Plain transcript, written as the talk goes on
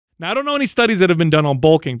Now, I don't know any studies that have been done on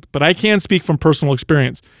bulking, but I can speak from personal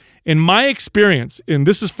experience. In my experience, and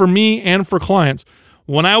this is for me and for clients,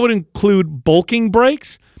 when I would include bulking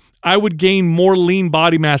breaks, I would gain more lean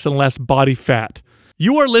body mass and less body fat.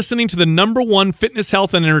 You are listening to the #1 fitness,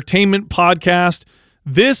 health, and entertainment podcast.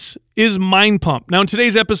 This is Mind Pump. Now, in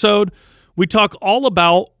today's episode, we talk all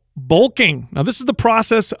about bulking. Now, this is the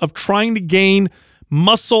process of trying to gain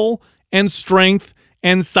muscle and strength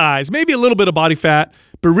and size, maybe a little bit of body fat,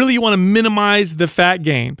 but really you want to minimize the fat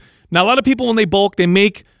gain. Now, a lot of people, when they bulk, they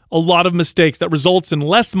make a lot of mistakes that results in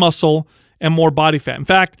less muscle and more body fat. In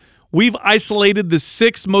fact, we've isolated the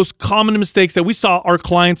 6 most common mistakes that we saw our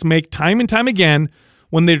clients make time and time again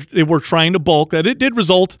when they were trying to bulk, that it did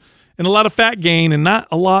result in a lot of fat gain and not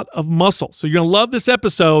a lot of muscle. So you're going to love this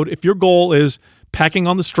episode if your goal is packing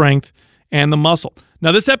on the strength and the muscle.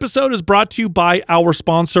 Now, this episode is brought to you by our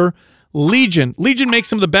sponsor, Legion. Legion makes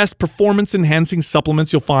some of the best performance-enhancing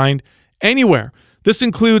supplements you'll find anywhere. This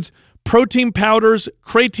includes protein powders,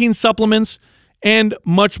 creatine supplements, and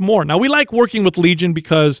much more. Now, we like working with Legion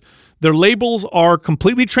because their labels are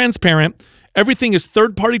completely transparent, everything is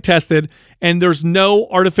third-party tested, and there's no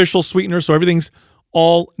artificial sweetener, so everything's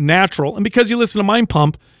all natural. And because you listen to Mind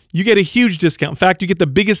Pump, you get a huge discount. In fact, you get the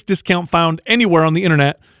biggest discount found anywhere on the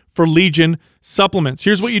internet for Legion supplements.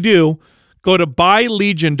 Here's what you do. Go to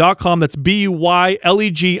buylegion.com. That's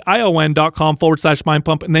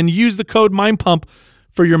BUYLEGION.com/mindpump, and then use the code mindpump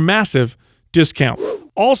for your massive discount.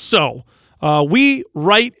 Also, we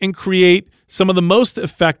write and create some of the most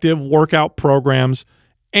effective workout programs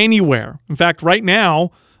anywhere. In fact, right now,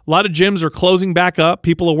 a lot of gyms are closing back up.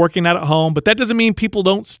 People are working out at home, but that doesn't mean people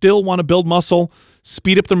don't still want to build muscle,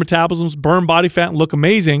 speed up their metabolisms, burn body fat, and look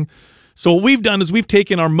amazing. So what we've done is we've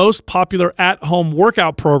taken our most popular at-home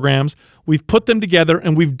workout programs, we've put them together,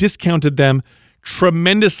 and we've discounted them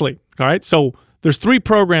tremendously. All right, so there's 3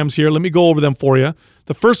 programs here. Let me go over them for you.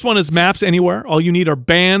 The first one is MAPS Anywhere. All you need are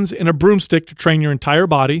bands and a broomstick to train your entire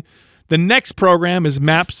body. The next program is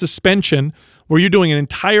MAPS Suspension, where you're doing an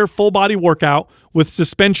entire full-body workout with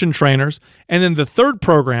suspension trainers. And then the third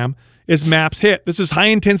program is MAPS HIIT. This is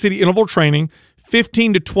high-intensity interval training,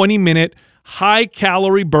 15 to 20-minute,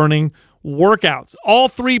 high-calorie burning workouts. All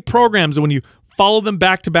 3 programs, when you follow them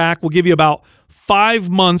back-to-back, will give you about 5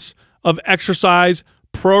 months of exercise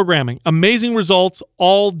programming. Amazing results,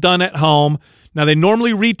 all done at home. Now, they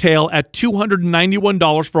normally retail at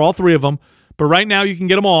 $291 for all 3 of them, but right now you can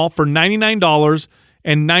get them all for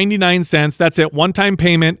 $99.99. That's it, one-time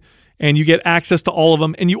payment, and you get access to all of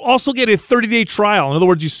them. And you also get a 30-day trial. In other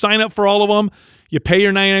words, you sign up for all of them, you pay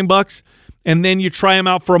your $99, and then you try them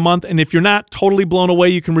out for a month. And if you're not totally blown away,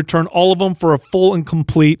 you can return all of them for a full and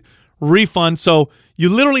complete refund. So you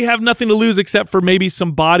literally have nothing to lose except for maybe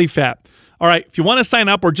some body fat. All right, if you want to sign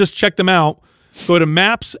up or just check them out, go to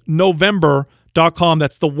mapsnovember.com.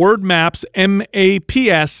 That's the word MAPS,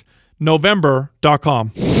 M-A-P-S,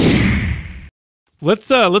 November.com. Let's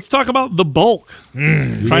talk about the bulk.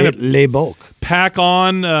 Trying to bulk. Pack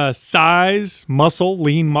on size, muscle,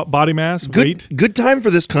 lean body mass, weight. Good time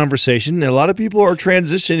for this conversation. A lot of people are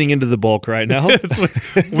transitioning into the bulk right now. It's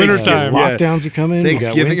wintertime. Lockdowns are coming.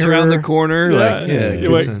 Thanksgiving around the corner.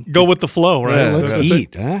 Go with the flow, right? Yeah, let's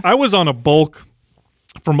eat. Huh? I was on a bulk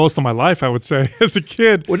for most of my life, I would say, as a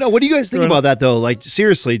kid. Well, no, what do you guys think about that, though? Like,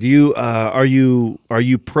 seriously, do you are you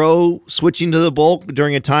pro switching to the bulk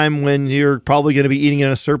during a time when you're probably going to be eating in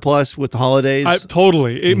a surplus with the holidays?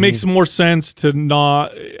 Totally. It makes more sense to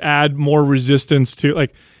not add more resistance to,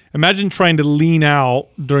 like, imagine trying to lean out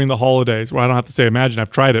during the holidays. Well, I don't have to say imagine.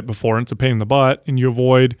 I've tried it before, and it's a pain in the butt, and you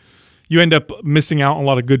end up missing out on a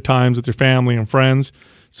lot of good times with your family and friends.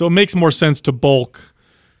 So it makes more sense to bulk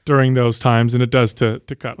during those times than it does to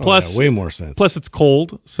cut. Plus, way more sense. Plus, it's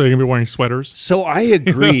cold, so you're gonna be wearing sweaters. So I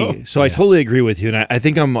agree. You know? So I totally agree with you, and I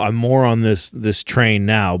think I'm more on this train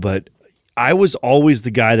now. But I was always the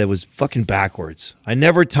guy that was fucking backwards. I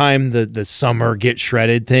never timed the summer get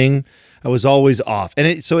shredded thing. I was always off, and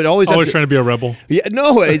it always trying to be a rebel. Yeah,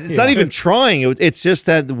 no, it's not even trying. It's just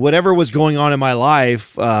that whatever was going on in my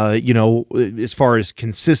life, you know, as far as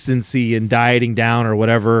consistency and dieting down or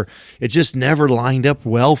whatever, it just never lined up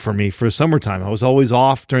well for me for summertime. I was always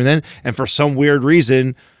off during then, and for some weird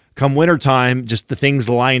reason, come wintertime, just the things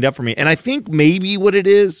lined up for me. And I think maybe what it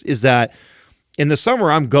is that in the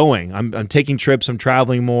summer I'm taking trips, I'm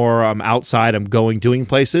traveling more, I'm outside, I'm doing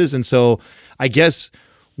places, and so I guess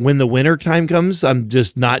when the winter time comes, I'm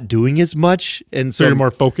just not doing as much. And so you're more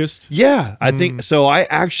focused? Yeah, I think so.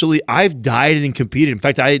 I've dieted and competed. In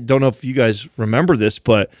fact, I don't know if you guys remember this,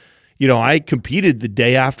 but I competed the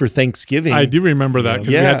day after Thanksgiving. I do remember that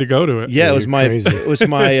because we had to go to it. Yeah, it was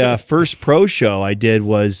my first pro show I did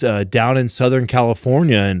was down in Southern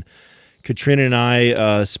California, and Katrina and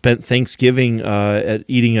I spent Thanksgiving at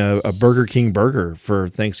eating a Burger King burger for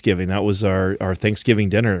Thanksgiving. That was our Thanksgiving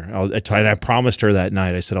dinner. I promised her that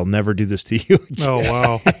night. I said, I'll never do this to you again. Oh,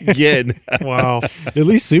 wow. Again. Wow. At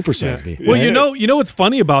least supersize me. Well, you know what's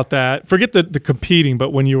funny about that? Forget the competing,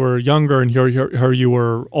 but when you were younger and you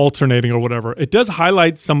were alternating or whatever, it does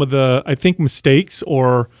highlight some of the, I think, mistakes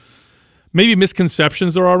or maybe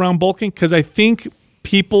misconceptions there are around bulking, because I think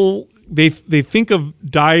people – they think of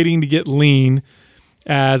dieting to get lean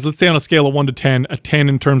as, let's say on a scale of 1 to 10, a 10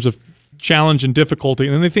 in terms of challenge and difficulty.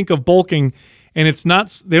 And then they think of bulking, and it's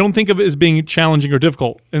not, they don't think of it as being challenging or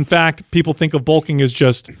difficult. In fact, people think of bulking as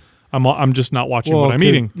just, I'm just not watching what I'm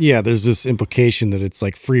eating. Yeah, there's this implication that it's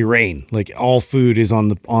like free reign, like all food is on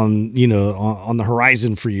the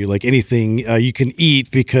horizon for you, like anything you can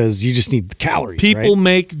eat because you just need calories. People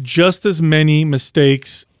make just as many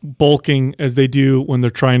mistakes bulking as they do when they're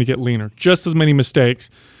trying to get leaner. Just as many mistakes.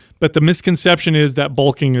 But the misconception is that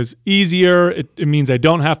bulking is easier. It means I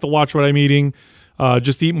don't have to watch what I'm eating.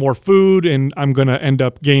 Just eat more food, and I'm going to end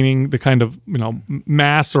up gaining the kind of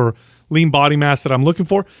mass or lean body mass that I'm looking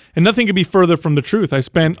for. And nothing could be further from the truth. I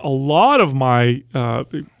spent a lot of my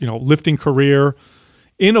lifting career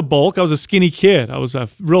in a bulk. I was a skinny kid. I was a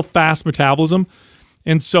real fast metabolism.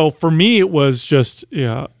 And so for me, it was just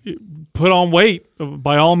put on weight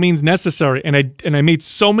by all means necessary. And I made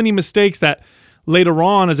so many mistakes that later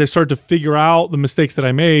on, as I started to figure out the mistakes that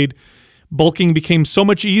I made, bulking became so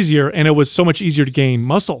much easier, and it was so much easier to gain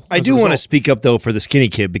muscle. I do want to speak up, though, for the skinny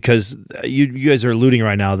kid, because you guys are alluding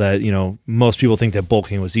right now that most people think that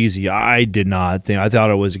bulking was easy. I did not think. I thought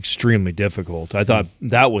it was extremely difficult. I thought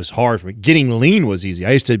that was hard for me. Getting lean was easy.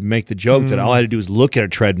 I used to make the joke that all I had to do was look at a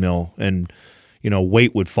treadmill and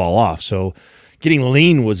weight would fall off. So getting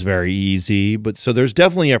lean was very easy. But so there's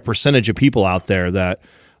definitely a percentage of people out there that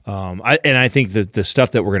I think that the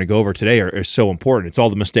stuff that we're going to go over today are so important. It's all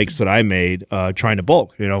the mistakes that I made trying to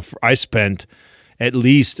bulk. I spent at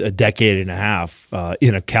least a decade and a half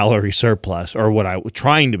in a calorie surplus, or what I was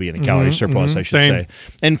trying to be in a calorie surplus, I should say,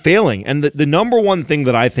 and failing. And the number one thing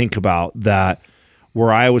that I think about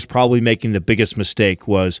where I was probably making the biggest mistake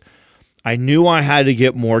was I knew I had to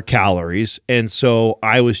get more calories, and so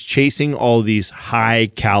I was chasing all these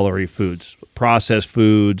high-calorie foods, processed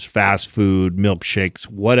foods, fast food, milkshakes,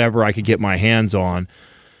 whatever I could get my hands on.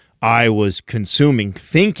 I was consuming,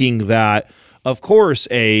 thinking that, of course,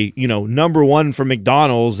 a number one from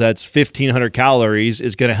McDonald's that's 1,500 calories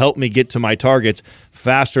is going to help me get to my targets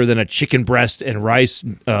faster than a chicken breast and rice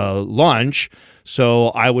lunch. So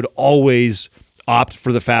I would always opt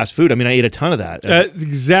for the fast food. I mean, I ate a ton of that.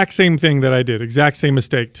 Exact same thing that I did. Exact same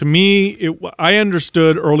mistake. To me, I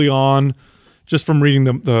understood early on, just from reading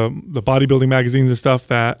the bodybuilding magazines and stuff,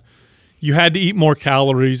 that you had to eat more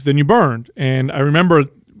calories than you burned. And I remember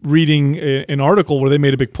reading an article where they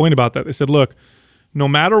made a big point about that. They said, look, no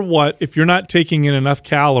matter what, if you're not taking in enough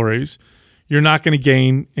calories, you're not going to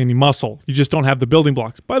gain any muscle. You just don't have the building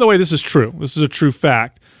blocks. By the way, this is true. This is a true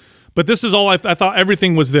fact. But this is all I thought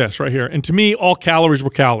everything was this right here. And to me, all calories were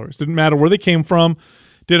calories. Didn't matter where they came from.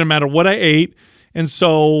 Didn't matter what I ate. And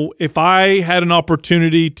so if I had an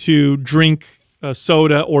opportunity to drink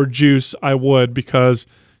soda or juice, I would, because,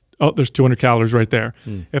 there's 200 calories right there.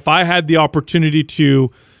 If I had the opportunity to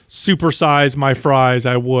supersize my fries,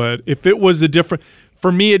 I would. If it was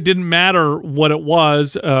for me, it didn't matter what it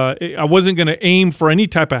was. I wasn't going to aim for any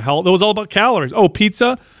type of health. It was all about calories. Oh,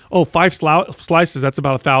 pizza? Oh, 5 slices, that's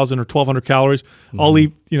about 1,000 or 1,200 calories. I'll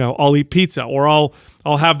eat pizza, or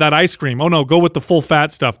I'll have that ice cream. Oh no, go with the full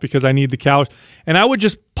fat stuff because I need the calories. And I would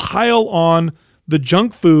just pile on the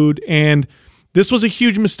junk food, and this was a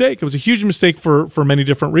huge mistake. It was a huge mistake for many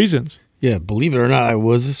different reasons. Yeah, believe it or not, I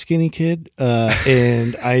was a skinny kid,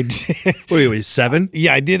 and I did. Wait, 7?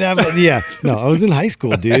 Yeah, I did have. No, I was in high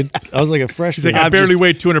school, dude. I was like a freshman. He's like, I barely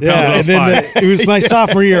weighed 200 pounds. Yeah, and then it was my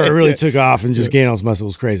sophomore year. I really took off and just gained all this muscle. It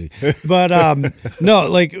was crazy. But no,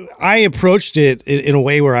 like I approached it in a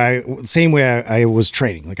way where same way I was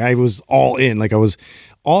training. Like I was all in. Like I was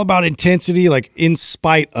all about intensity, like in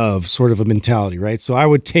spite of sort of a mentality, right? So I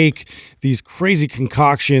would take these crazy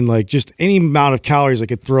concoction, like just any amount of calories I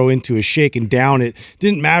could throw into a shake and down it.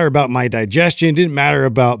 Didn't matter about my digestion, didn't matter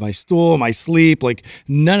about my stool, my sleep, like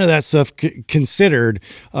none of that stuff considered,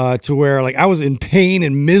 to where like I was in pain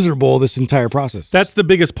and miserable this entire process. That's the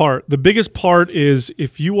biggest part. The biggest part is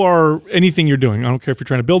if you are anything you're doing, I don't care if you're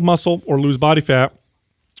trying to build muscle or lose body fat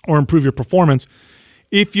or improve your performance,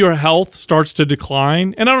 if your health starts to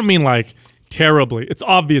decline, and I don't mean like terribly. It's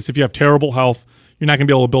obvious if you have terrible health, you're not going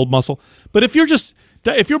to be able to build muscle. But if you're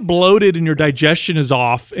bloated and your digestion is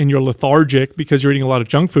off and you're lethargic because you're eating a lot of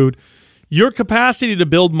junk food, your capacity to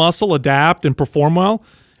build muscle, adapt, and perform well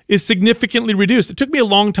is significantly reduced. It took me a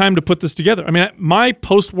long time to put this together. I mean, my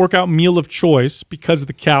post-workout meal of choice, because of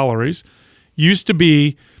the calories, used to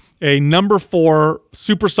be a number 4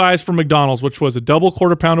 supersize from McDonald's, which was a double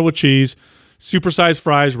quarter pounder with cheese, supersized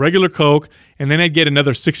fries, regular Coke, and then I'd get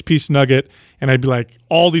another 6-piece nugget, and I'd be like,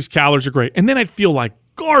 all these calories are great. And then I'd feel like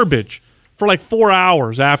garbage for like 4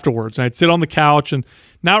 hours afterwards. And I'd sit on the couch and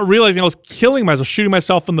not realizing I was killing myself, shooting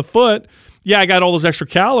myself in the foot. Yeah, I got all those extra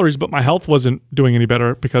calories, but my health wasn't doing any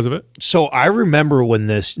better because of it. So I remember when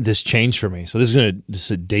this changed for me. So this is gonna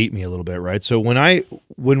date me a little bit, right? So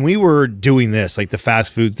when we were doing this, like the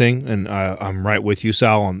fast food thing, and I'm right with you,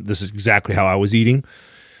 Sal, this is exactly how I was eating.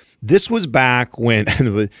 This was back when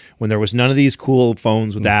there was none of these cool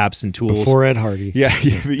phones with apps and tools. Before Ed Hardy. Yeah,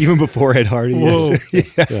 even before Ed Hardy. Yes.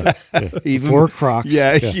 Yeah. Even, before Crocs.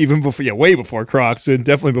 Yeah, even before, way before Crocs, and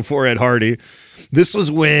definitely before Ed Hardy. This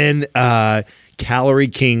was when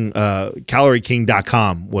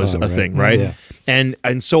CalorieKing.com was a thing, right? Yeah. And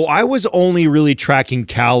so I was only really tracking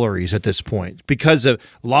calories at this point because of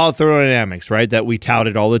law of thermodynamics, right? That we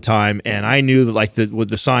touted all the time, and I knew that like what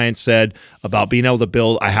the science said about being able to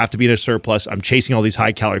build, I have to be in a surplus. I'm chasing all these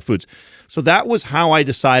high calorie foods, so that was how I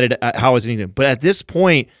decided how I was eating. But at this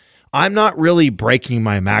point, I'm not really breaking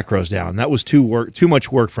my macros down. That was too much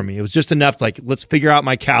work for me. It was just enough to, like, let's figure out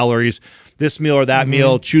my calories, this meal or that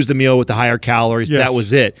meal, choose the meal with the higher calories. Yes. That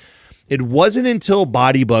was it. It wasn't until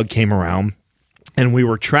Bodybug came around and we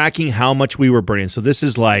were tracking how much we were burning. So this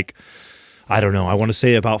is like, I don't know, I want to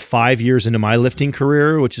say about 5 years into my lifting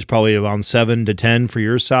career, which is probably around 7 to 10 for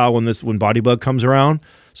your Sal when Bodybug comes around,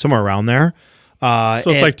 somewhere around there. So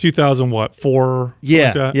it's like 2004?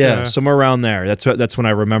 Yeah, like yeah, somewhere around there. That's when I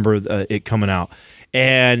remember it coming out.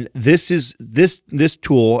 And this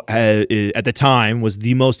tool at the time was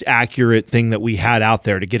the most accurate thing that we had out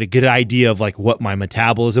there to get a good idea of like what my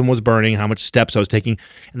metabolism was burning, how much steps I was taking.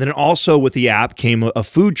 And then also with the app came a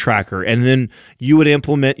food tracker, and then you would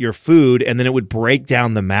implement your food and then it would break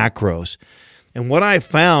down the macros. And what I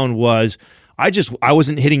found was I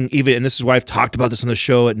wasn't hitting even, and this is why I've talked about this on the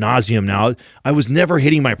show ad nauseum now, I was never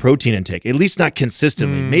hitting my protein intake, at least not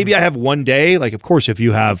consistently. Maybe I have one day, like of course if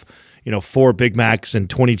you have 4 Big Macs and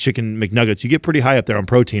 20 chicken McNuggets, you get pretty high up there on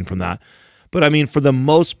protein from that. But I mean, for the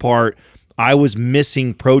most part, I was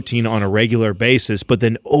missing protein on a regular basis, but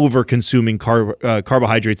then over consuming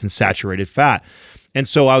carbohydrates and saturated fat. And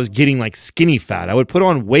so I was getting like skinny fat. I would put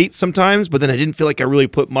on weight sometimes, but then I didn't feel like I really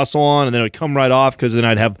put muscle on, and then it would come right off because then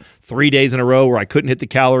I'd have 3 days in a row where I couldn't hit the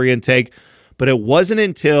calorie intake. But it wasn't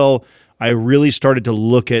until I really started to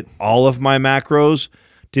look at all of my macros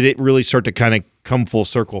did it really start to kind of come full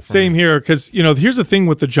circle for Same me. here, because here's the thing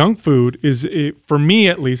with the junk food is, for me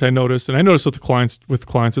at least, I noticed, and I noticed with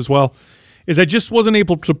clients as well, is I just wasn't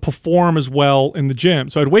able to perform as well in the gym.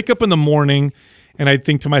 So I'd wake up in the morning and I'd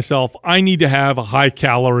think to myself, I need to have a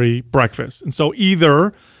high-calorie breakfast. And so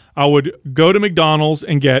either I would go to McDonald's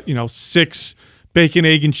and get 6 bacon,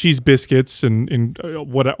 egg, and cheese biscuits and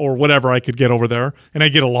whatever I could get over there, and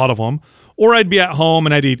I'd get a lot of them. Or I'd be at home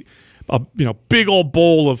and I'd eat a big old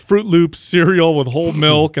bowl of Fruit Loops cereal with whole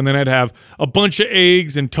milk, and then I'd have a bunch of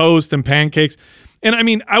eggs and toast and pancakes. And I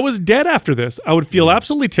mean, I was dead after this. I would feel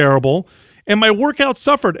absolutely terrible. And my workout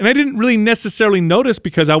suffered, and I didn't really necessarily notice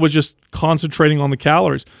because I was just concentrating on the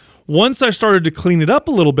calories. Once I started to clean it up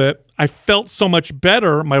a little bit, I felt so much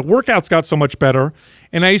better. My workouts got so much better,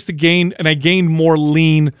 and I gained more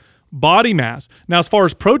lean body mass. Now, as far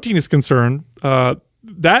as protein is concerned,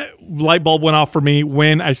 that light bulb went off for me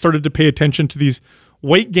when I started to pay attention to these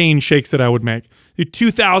weight gain shakes that I would make.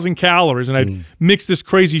 2,000 calories, and I'd mix this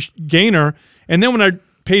crazy gainer, and then when I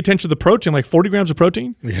pay attention to the protein, like 40 grams of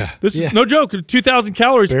protein. Yeah. This is no joke. 2,000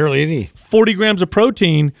 calories. Barely any. 40 grams of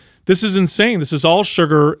protein. This is insane. This is all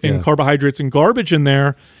sugar and carbohydrates and garbage in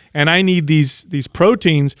there. And I need these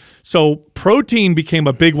proteins. So protein became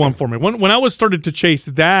a big one for me. When I was started to chase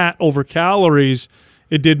that over calories,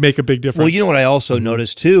 it did make a big difference. Well, you know what I also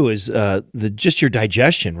noticed too is just your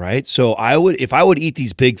digestion, right? So if I would eat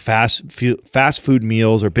these big fast food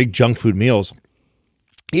meals or big junk food meals,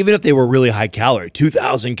 even if they were really high calorie,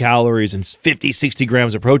 2,000 calories and 50, 60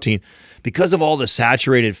 grams of protein, because of all the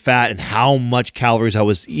saturated fat and how much calories I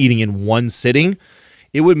was eating in one sitting,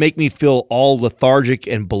 it would make me feel all lethargic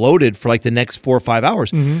and bloated for like the next 4 or 5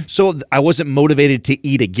 hours. So I wasn't motivated to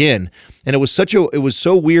eat again. And it was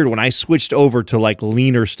so weird when I switched over to like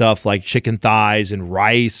leaner stuff like chicken thighs and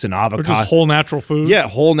rice and avocado. Or just whole natural foods. Yeah,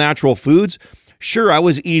 whole natural foods. Sure, I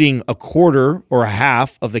was eating a quarter or a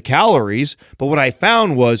half of the calories, but what I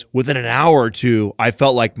found was within an hour or two, I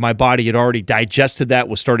felt like my body had already digested that,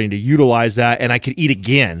 was starting to utilize that, and I could eat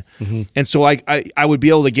again. And so I would be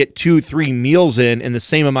able to get 2-3 meals in the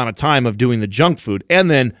same amount of time of doing the junk food. And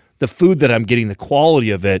then the food that I'm getting, the quality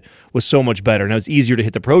of it was so much better, and it was easier to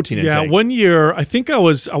hit the protein intake. Yeah, one year, I think I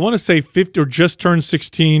want to say 50 or just turned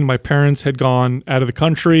 16. My parents had gone out of the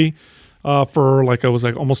country for it was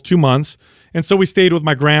almost 2 months. And so we stayed with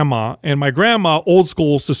my grandma, and my grandma, old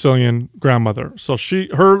school Sicilian grandmother. So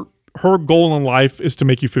her goal in life is to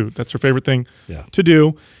make you food. That's her favorite thing to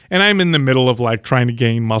do. And I'm in the middle of trying to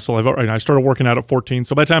gain muscle. I started working out at 14.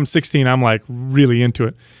 So by the time I'm 16, I'm really into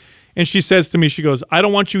it. And she says to me, she goes, I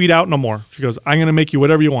don't want you to eat out no more. She goes, I'm going to make you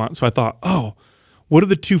whatever you want. So I thought, oh, what are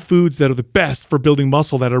the 2 foods that are the best for building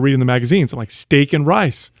muscle that I read in the magazines? I'm like, steak and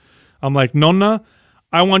rice. I'm like, Nonna,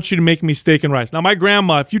 I want you to make me steak and rice. Now, my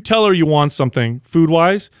grandma, if you tell her you want something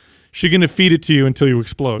food-wise, she's going to feed it to you until you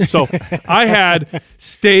explode. So I had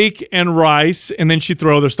steak and rice, and then she'd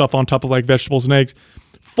throw other stuff on top of vegetables and eggs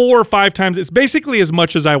 4 or 5 times. It's basically as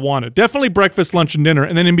much as I wanted. Definitely breakfast, lunch, and dinner.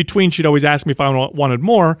 And then in between, she'd always ask me if I wanted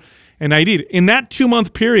more, and I'd eat it. In that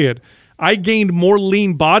 2-month period, I gained more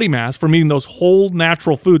lean body mass from eating those whole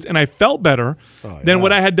natural foods, and I felt better than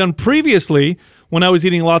what I had done previously when I was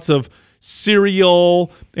eating lots of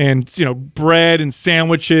cereal and bread and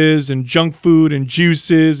sandwiches and junk food and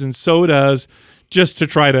juices and sodas just to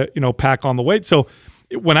try to pack on the weight. So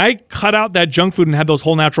when I cut out that junk food and had those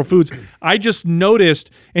whole natural foods, I just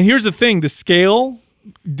noticed, and here's the thing, the scale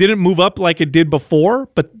didn't move up like it did before,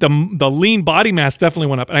 but the lean body mass definitely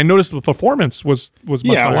went up, and I noticed the performance was much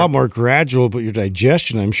higher. A lot more gradual, but your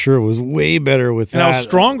digestion, I'm sure, was way better with that. And I was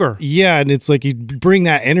stronger. Yeah, and it's like you bring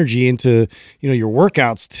that energy into your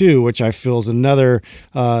workouts too, which I feel is another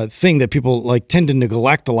thing that people tend to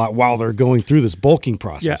neglect a lot while they're going through this bulking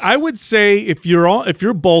process. Yeah, I would say if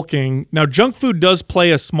you're bulking, now junk food does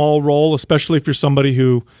play a small role, especially if you're somebody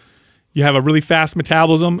who you have a really fast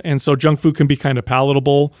metabolism, and so junk food can be kind of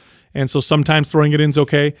palatable, and so sometimes throwing it in is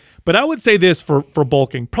okay. But I would say this for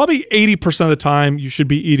bulking, probably 80% of the time you should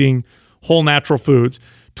be eating whole natural foods.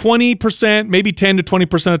 20%, maybe 10 to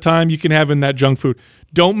 20% of the time you can have in that junk food.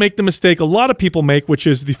 Don't make the mistake a lot of people make, which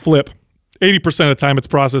is the flip. 80% of the time it's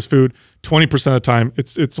processed food, 20% of the time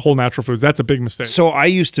it's whole natural foods. That's a big mistake. So I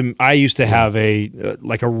used to have a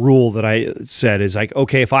rule that I said is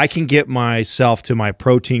okay, if I can get myself to my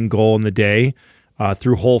protein goal in the day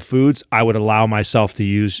through whole foods, I would allow myself to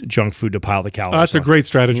use junk food to pile the calories. That's a great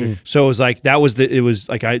strategy. So it was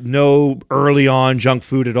I no early on junk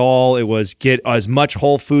food at all. It was get as much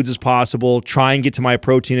whole foods as possible, try and get to my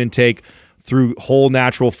protein intake through whole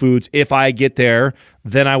natural foods. If I get there,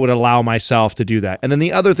 then I would allow myself to do that. And then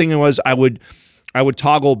the other thing was I would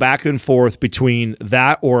toggle back and forth between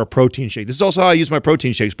that or a protein shake. This is also how I use my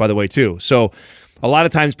protein shakes, by the way, too. So a lot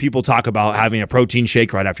of times people talk about having a protein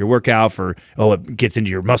shake right after your workout it gets into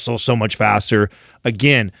your muscles so much faster.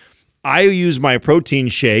 Again, I use my protein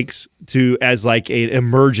shakes as an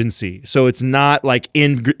emergency. So it's not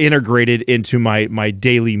integrated into my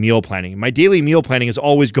daily meal planning. My daily meal planning is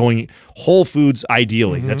always going whole foods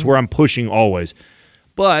ideally. That's where I'm pushing always.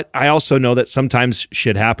 But I also know that sometimes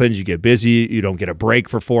shit happens. You get busy. You don't get a break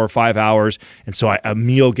for 4 or 5 hours. And so a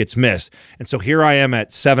meal gets missed. And so here I am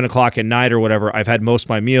at 7 o'clock at night or whatever. I've had most of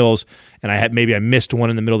my meals, and maybe I missed one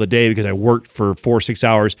in the middle of the day because I worked for 4 or 6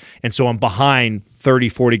 hours. And so I'm behind 30,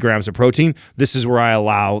 40 grams of protein. This is where I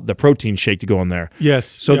allow the protein shake to go in there. Yes.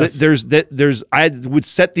 So I would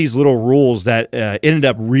set these little rules that ended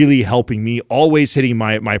up really helping me, always hitting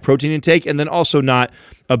my protein intake, and then also not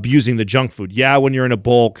abusing the junk food. Yeah, when you're in a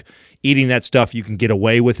bulk, eating that stuff, you can get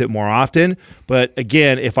away with it more often. But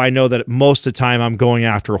again, if I know that most of the time I'm going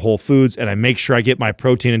after whole foods and I make sure I get my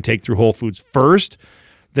protein intake through whole foods first,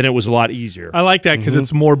 then it was a lot easier. I like that because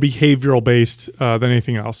it's more behavioral based than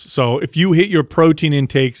anything else. So if you hit your protein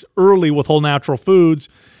intakes early with whole natural foods,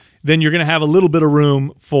 then you're going to have a little bit of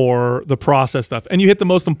room for the processed stuff. And you hit the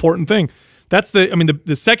most important thing. That's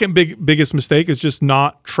the second biggest mistake is just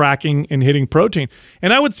not tracking and hitting protein.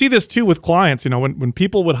 And I would see this too with clients, when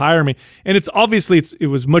people would hire me, and it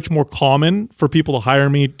was much more common for people to hire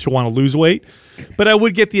me to want to lose weight, but I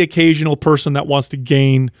would get the occasional person that wants to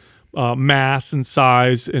gain mass and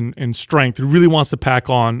size and strength, who really wants to pack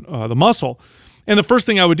on the muscle. And the first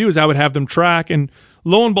thing I would do is I would have them track, and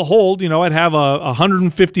lo and behold, I'd have a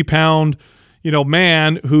 150-pound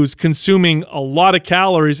man who's consuming a lot of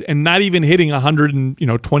calories and not even hitting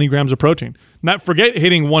 120 grams of protein. Not forget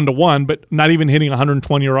hitting 1-to-1, but not even hitting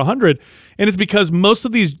 120 or 100. And it's because most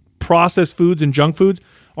of these processed foods and junk foods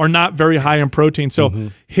are not very high in protein. So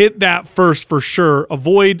hit that first for sure.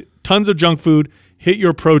 Avoid tons of junk food. Hit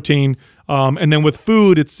your protein. And then with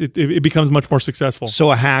food, it becomes much more successful.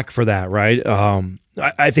 So a hack for that, right?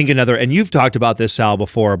 I think another, and you've talked about this, Sal,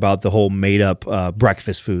 before about the whole made-up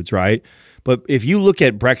breakfast foods, right? But if you look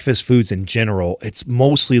at breakfast foods in general, it's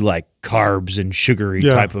mostly like carbs and sugary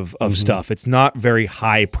type of stuff. It's not very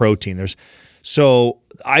high protein. So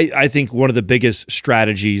I think one of the biggest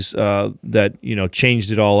strategies that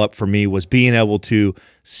changed it all up for me was being able to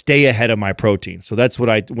stay ahead of my protein. So that's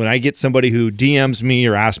what when I get somebody who DMs me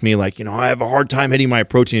or asks me like, I have a hard time hitting my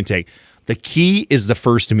protein intake. The key is the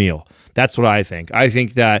first meal. That's what I think. I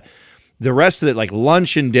think that the rest of it, like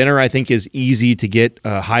lunch and dinner, I think is easy to get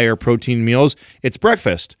higher protein meals. It's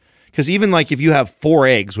breakfast. Because even like if you have 4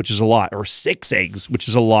 eggs, which is a lot, or 6 eggs, which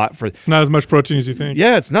is a lot for, it's not as much protein as you think.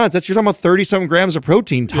 Yeah, it's not. You're talking about 30-something grams of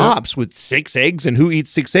protein tops with 6 eggs, and who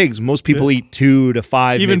eats 6 eggs? Most people eat 2 to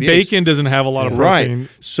 5. Even bacon doesn't have a lot of protein.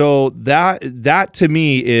 Right. So that to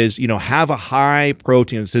me is have a high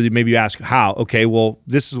protein. So maybe you ask how? Okay, well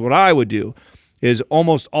this is what I would do. Is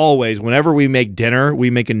almost always whenever we make dinner, we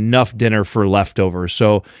make enough dinner for leftovers.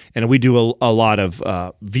 So, and we do a lot of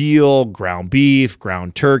veal, ground beef,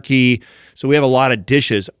 ground turkey. So we have a lot of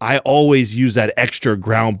dishes. I always use that extra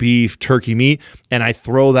ground beef, turkey meat, and I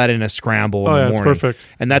throw that in a scramble in the morning. That's perfect.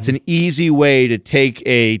 And that's an easy way to take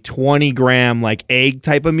a 20-gram like egg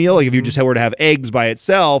type of meal. Like if you just were to have eggs by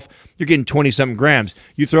itself, you're getting 20-something grams.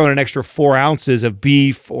 You throw in an extra 4 ounces of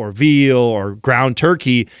beef or veal or ground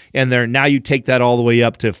turkey, and now you take that all the way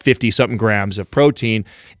up to 50-something grams of protein.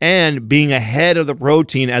 And being ahead of the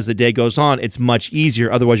protein as the day goes on, it's much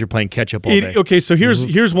easier. Otherwise, you're playing catch up all day. Okay, so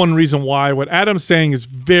here's one reason why. What Adam's saying is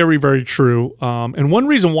very, very true. And one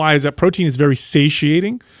reason why is that protein is very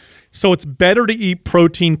satiating. So it's better to eat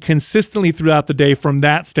protein consistently throughout the day from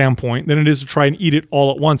that standpoint than it is to try and eat it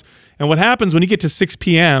all at once. And what happens when you get to 6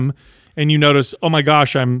 p.m. and you notice, oh my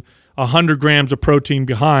gosh, I'm 100 grams of protein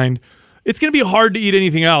behind, it's going to be hard to eat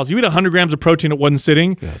anything else. You eat 100 grams of protein at one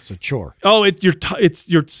sitting. Yeah, it's a chore. Oh,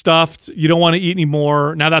 you're stuffed. You don't want to eat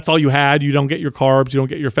anymore. Now that's all you had. You don't get your carbs. You don't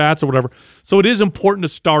get your fats or whatever. So it is important to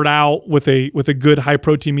start out with a good high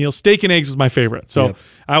protein meal. Steak and eggs is my favorite. So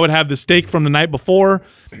I would have the steak from the night before,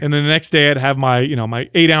 and then the next day I'd have my my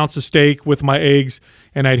 8 ounces of steak with my eggs,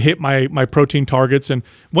 and I'd hit my protein targets. And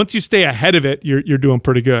once you stay ahead of it, you're doing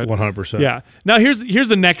pretty good. 100%. Yeah. Now here's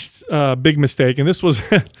the next big mistake, and this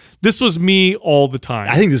was me all the time.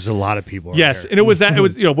 I think this is a lot of people. Yes, and it was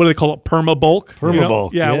what do they call it? Perma bulk.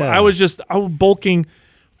 Perma-bulk. Yeah, I was bulking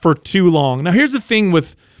for too long. Now here's the thing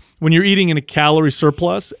with when you're eating in a calorie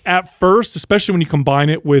surplus. At first, especially when you combine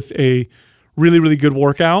it with a really, really good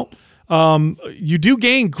workout, you do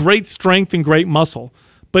gain great strength and great muscle.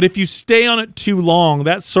 But if you stay on it too long,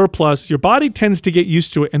 that surplus, your body tends to get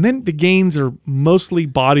used to it, and then the gains are mostly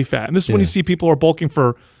body fat. And this is when you see people are bulking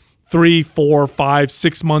for 3, 4, 5,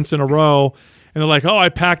 6 months in a row, and they're like, oh, I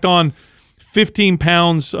packed on 15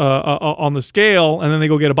 pounds on the scale, and then they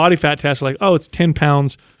go get a body fat test, like, oh, it's 10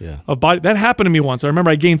 pounds of body. That happened to me once. I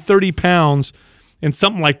remember I gained 30 pounds, and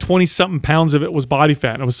something like 20-something pounds of it was body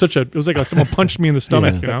fat. And it was like someone punched me in the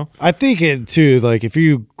stomach, I think it too, like if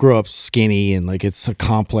you grow up skinny and like it's a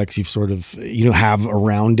complex you've sort of, have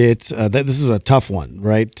around it, that this is a tough one,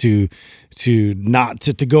 right? To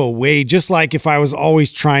go away. Just like if I was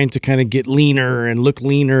always trying to kind of get leaner and look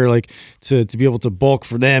leaner, like to be able to bulk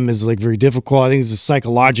for them is like very difficult. I think this is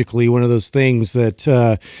psychologically one of those things that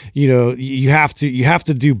you have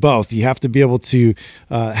to do both. You have to be able to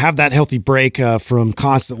have that healthy break from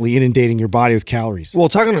constantly inundating your body with calories. Well,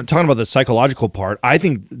 talking about the psychological part, I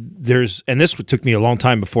think and this took me a long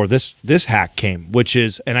time before this hack came, which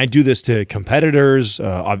is, and I do this to competitors,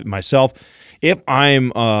 myself. If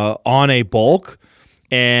I'm on a bulk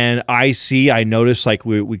and I notice like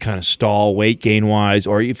we kind of stall weight gain wise,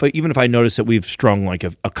 or even if I notice that we've strung like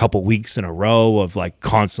a couple weeks in a row of like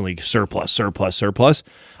constantly surplus,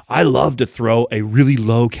 I love to throw a really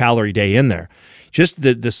low calorie day in there. Just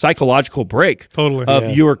the psychological break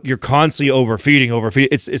of you're constantly overfeeding.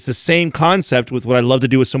 It's the same concept with what I love to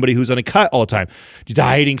do with somebody who's on a cut all the time,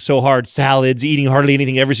 dieting so hard, salads, eating hardly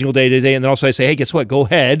anything every single day, and then also I say, hey, guess what? Go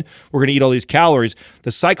ahead, we're gonna eat all these calories.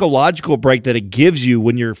 The psychological break that it gives you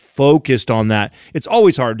when you're focused on that, it's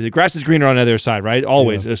always hard. The grass is greener on the other side, right?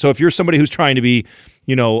 Always. Yeah. So if you're somebody who's trying to be,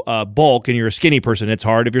 bulk and you're a skinny person, it's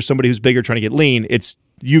hard. If you're somebody who's bigger trying to get lean,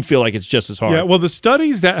 you feel like it's just as hard. Yeah, well, the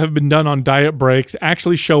studies that have been done on diet breaks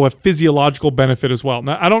actually show a physiological benefit as well.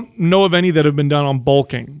 Now, I don't know of any that have been done on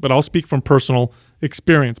bulking, but I'll speak from personal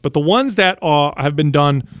experience. But the ones that have been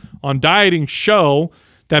done on dieting show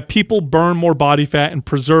that people burn more body fat and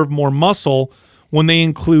preserve more muscle when they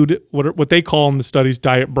include what they call in the studies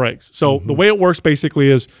diet breaks. So the way it works basically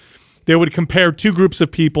is they would compare two groups of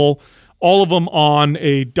people, all of them on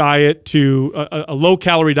a diet to a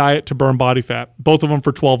low-calorie diet to burn body fat, both of them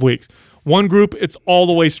for 12 weeks. One group, it's all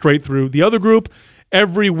the way straight through. The other group,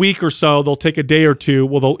 every week or so, they'll take a day or two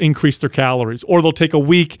where they'll increase their calories, or they'll take a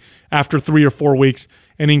week after 3 or 4 weeks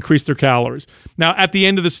and increase their calories. Now, at the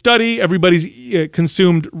end of the study, everybody's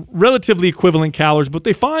consumed relatively equivalent calories. But what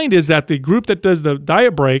they find is that the group that does the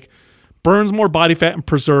diet break burns more body fat and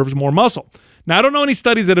preserves more muscle. Now, I don't know any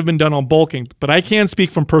studies that have been done on bulking, but I can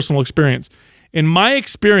speak from personal experience. In my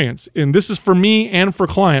experience, and this is for me and for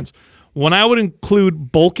clients, when I would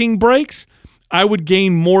include bulking breaks, I would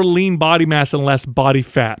gain more lean body mass and less body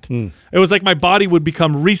fat. It was like my body would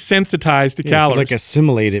become resensitized to calories. Like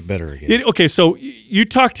assimilate it better again. Okay, so you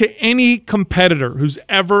talk to any competitor who's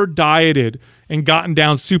ever dieted and gotten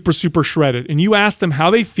down super, super shredded, and you ask them how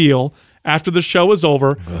they feel after the show is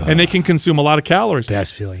over, and they can consume a lot of calories.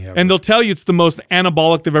 Best feeling ever. And they'll tell you it's the most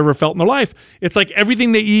anabolic they've ever felt in their life. It's like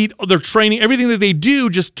everything they eat, their training, everything that they do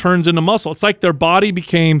just turns into muscle. It's like their body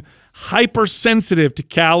became hypersensitive to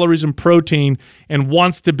calories and protein and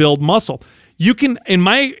wants to build muscle. You can, in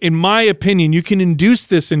my opinion, you can induce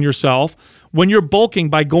this in yourself when you're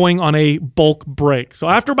bulking by going on a bulk break. So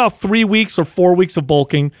after about 3 weeks or 4 weeks of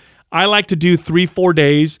bulking, I like to do 3-4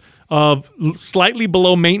 days of slightly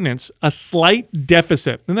below maintenance, a slight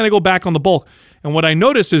deficit, and then I go back on the bulk. And what I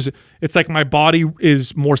notice is it's like my body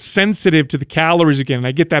is more sensitive to the calories again, and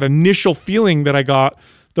I get that initial feeling that I got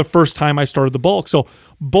the first time I started the bulk. So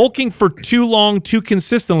bulking for too long, too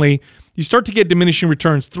consistently, you start to get diminishing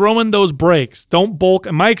returns. Throw in those breaks. Don't bulk.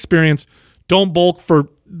 In my experience, don't bulk for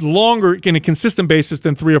longer in a consistent basis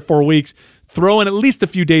than 3 or 4 weeks. Throw in at least a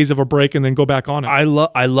few days of a break and then go back on it. I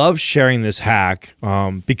love sharing this hack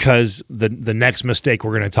because the next mistake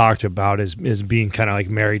we're going to talk about is being kind of like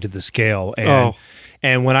married to the scale.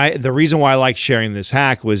 And the reason why I like sharing this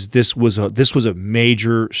hack was this was a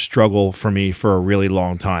major struggle for me for a really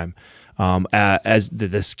long time. As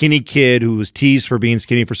the skinny kid who was teased for being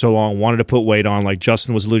skinny for so long, wanted to put weight on, like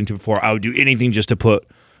Justin was alluding to before, I would do anything just to put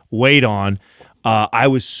weight on. I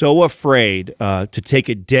was so afraid to take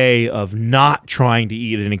a day of not trying to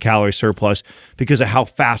eat in a calorie surplus because of how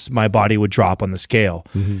fast my body would drop on the scale.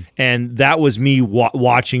 And that was me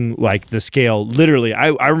watching like the scale. Literally,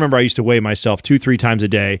 I remember I used to weigh myself 2-3 times a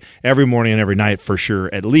day, every morning and every night for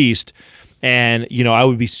sure, at least. And, you know, I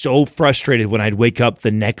would be so frustrated when I'd wake up the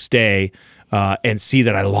next day and see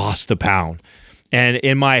that I lost a pound. And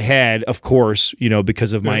in my head, of course, you know,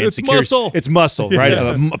 because of my insecurities, it's muscle, right?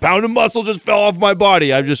 A pound of muscle just fell off my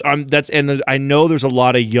body. And I know there's a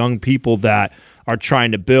lot of young people that are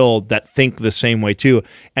trying to build that think the same way too.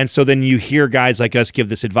 And so then you hear guys like us give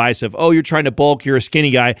this advice of, oh, you're trying to bulk, you're a skinny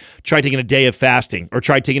guy, try taking a day of fasting or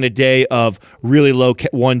try taking a day of really low,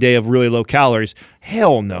 1 day of really low calories.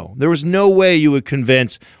 Hell no. There was no way you would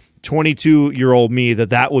convince 22-year-old me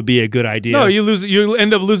that would be a good idea. No, you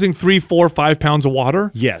end up losing 3, 4, 5 pounds of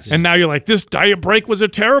water. Yes. And now you're like, this diet break was a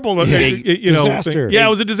terrible disaster. Yeah, it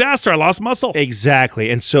was a disaster. I lost muscle.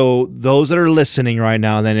 Exactly. And so those that are listening right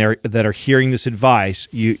now and that are hearing this advice,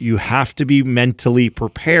 you have to be mentally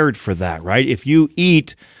prepared for that, right? If you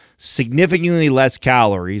eat significantly less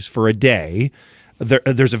calories for a day,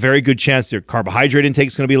 there's a very good chance your carbohydrate intake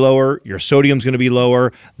is going to be lower, your sodium is going to be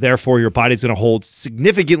lower, therefore your body's going to hold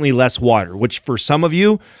significantly less water, which for some of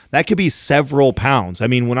you, that could be several pounds. I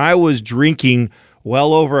mean, when I was drinking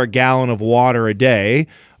well over a gallon of water a day,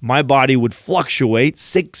 my body would fluctuate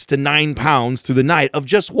 6 to 9 pounds through the night of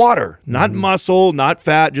just water, not muscle, not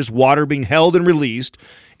fat, just water being held and released.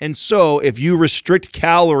 And so if you restrict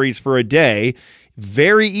calories for a day,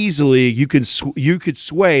 very easily you could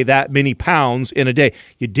sway that many pounds in a day.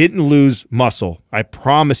 You didn't lose muscle. I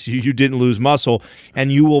promise you didn't lose muscle,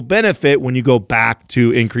 and you will benefit when you go back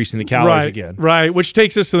to increasing the calories again. Right, which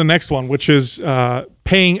takes us to the next one, which is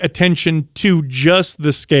paying attention to just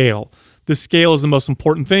the scale. The scale is the most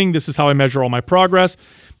important thing. This is how I measure all my progress.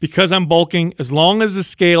 Because I'm bulking, as long as the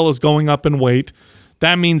scale is going up in weight,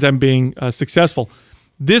 that means I'm being successful.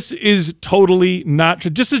 This is totally not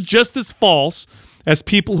true. This is just as false as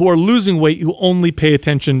people who are losing weight who only pay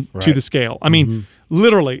attention to the scale. I mean,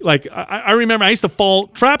 literally, like I remember I used to fall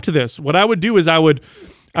trap to this. What I would do is I would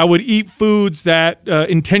eat foods that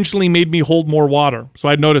intentionally made me hold more water. So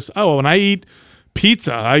I'd notice, oh, when I eat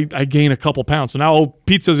pizza, I gain a couple pounds. So now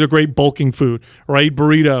pizza is a great bulking food. Or I eat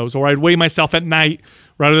burritos. Or I'd weigh myself at night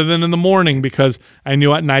rather than in the morning because I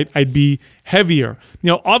knew at night I'd be heavier.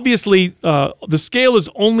 You know, obviously, the scale is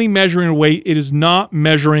only measuring weight. It is not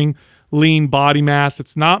measuring lean body mass.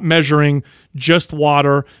 It's not measuring just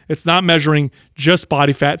water. It's not measuring just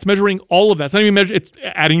body fat. It's measuring all of that. It's not even measuring, it's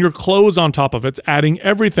adding your clothes on top of it. It's adding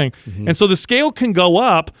everything. And so the scale can go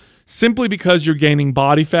up simply because you're gaining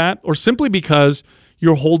body fat or simply because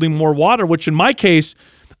you're holding more water, which in my case,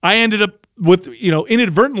 I ended up with,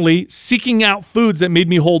 inadvertently seeking out foods that made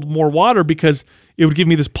me hold more water because it would give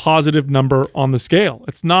me this positive number on the scale.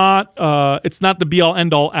 It's not the be all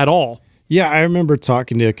end all at all. Yeah, I remember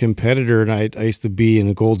talking to a competitor, and I used to be in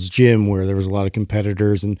a Gold's Gym where there was a lot of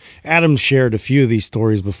competitors, and Adam shared a few of these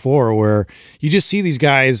stories before where you just see these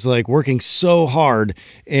guys like working so hard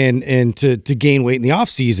and to gain weight in the off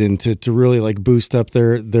season to really like boost up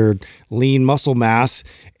their lean muscle mass,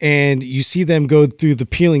 and you see them go through the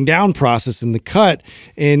peeling down process in the cut,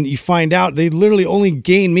 and you find out they literally only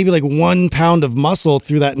gain maybe like 1 pound of muscle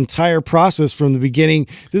through that entire process from the beginning.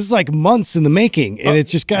 This is like months in the making, and it's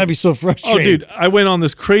just got to be so frustrating. Oh, dude, I went on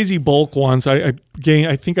this crazy bulk once. I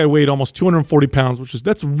think I weighed almost 240 pounds,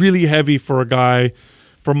 that's really heavy for a guy,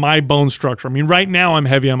 for my bone structure. I mean, right now I'm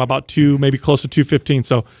heavy. I'm about maybe close to 215.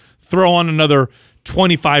 So throw on another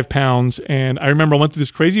 25 pounds. And I remember I went through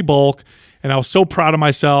this crazy bulk, and I was so proud of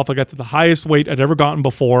myself. I got to the highest weight I'd ever gotten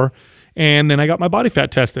before. And then I got my body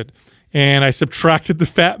fat tested. And I subtracted the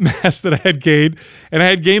fat mass that I had gained, and I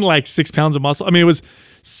had gained like 6 pounds of muscle. I mean, it was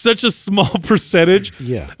such a small percentage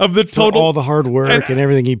of the total. For all the hard work and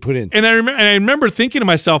everything he put in. And I remember thinking to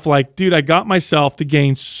myself, like, dude, I got myself to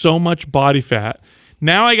gain so much body fat.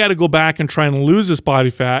 Now I got to go back and try and lose this body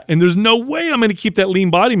fat, and there's no way I'm going to keep that lean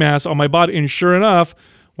body mass on my body. And sure enough,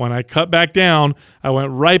 when I cut back down, I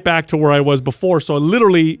went right back to where I was before. So I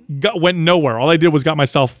literally went nowhere. All I did was got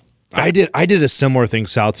myself. I did a similar thing,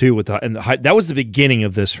 Sal, too. That was the beginning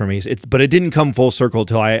of this for me. But it didn't come full circle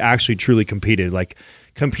until I actually truly competed. Like,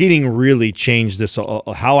 competing really changed this,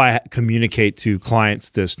 how I communicate to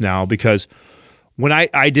clients this now, because when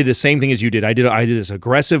I did the same thing as you did, I did this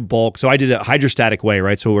aggressive bulk. So I did a hydrostatic way,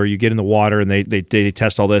 right? So where you get in the water and they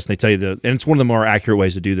test all this and they tell you and it's one of the more accurate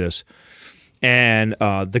ways to do this. And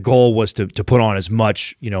the goal was to put on as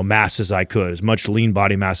much, mass as I could, as much lean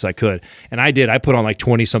body mass as I could. And I did. I put on like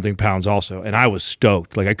 20-something pounds also. And I was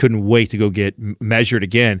stoked. Like, I couldn't wait to go get measured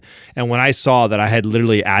again. And when I saw that I had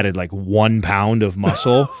literally added like 1 pound of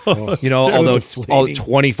muscle, although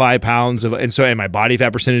 25 pounds of, and my body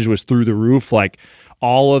fat percentage was through the roof, like,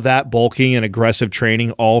 all of that bulking and aggressive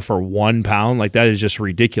training all for 1 pound, like, that is just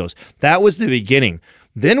ridiculous. That was the beginning.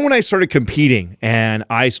 Then when I started competing and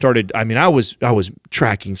I was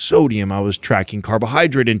tracking sodium, I was tracking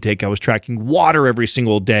carbohydrate intake, I was tracking water every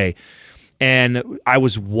single day. And I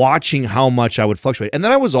was watching how much I would fluctuate. And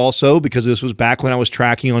then I was also, because this was back when I was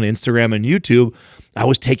tracking on Instagram and YouTube, I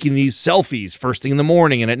was taking these selfies first thing in the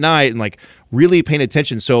morning and at night and like really paying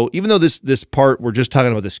attention. So even though this part, we're just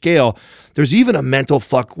talking about the scale, there's even a mental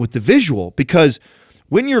fuck with the visual, because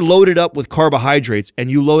when you're loaded up with carbohydrates and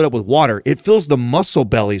you load up with water, it fills the muscle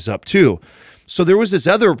bellies up too. So there was this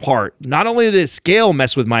other part. Not only did the scale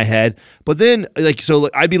mess with my head, but then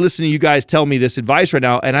I'd be listening to you guys tell me this advice right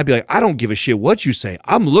now, and I'd be like, I don't give a shit what you say.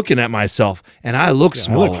 I'm looking at myself, and I look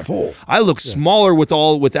smaller. I look full. I look smaller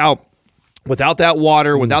without that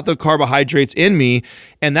water, without the carbohydrates in me,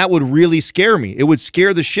 and that would really scare me. It would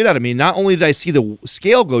scare the shit out of me. Not only did I see the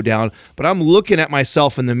scale go down, but I'm looking at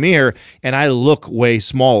myself in the mirror, and I look way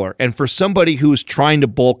smaller. And for somebody who's trying to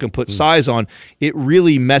bulk and put size on, it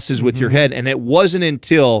really messes with your head. And it wasn't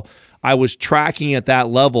until I was tracking at that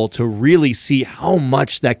level to really see how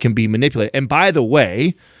much that can be manipulated. And by the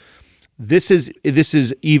way,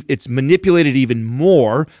 it's manipulated even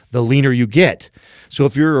more the leaner you get. So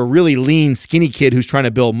if you're a really lean, skinny kid who's trying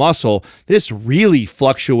to build muscle, this really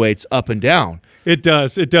fluctuates up and down. It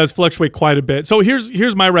does. It does fluctuate quite a bit. So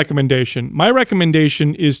here's my recommendation. My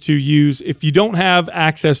recommendation is to use, if you don't have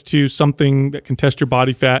access to something that can test your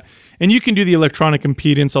body fat, and you can do the electronic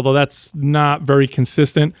impedance, although that's not very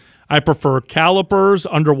consistent. I prefer calipers.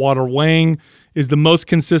 Underwater weighing is the most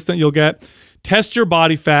consistent you'll get. Test your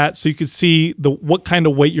body fat so you can see what kind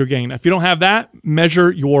of weight you're gaining. If you don't have that,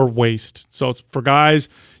 measure your waist. So it's for guys,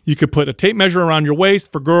 you could put a tape measure around your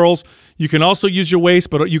waist. For girls, you can also use your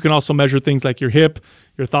waist, but you can also measure things like your hip,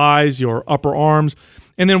 your thighs, your upper arms,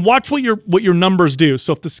 and then watch what your numbers do.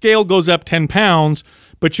 So if the scale goes up 10 pounds,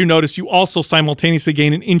 but you notice you also simultaneously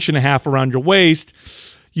gain 1.5 inches around your waist,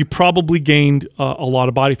 you probably gained a lot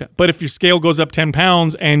of body fat. But if your scale goes up 10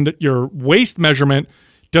 pounds and your waist measurement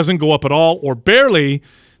doesn't go up at all or barely,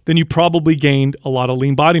 then you probably gained a lot of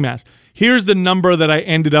lean body mass. Here's the number that I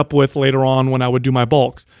ended up with later on when I would do my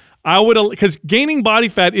bulks. I would, because gaining body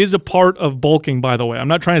fat is a part of bulking, by the way. I'm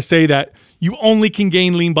not trying to say that you only can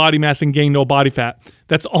gain lean body mass and gain no body fat.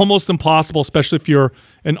 That's almost impossible, especially if you're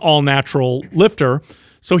an all-natural lifter.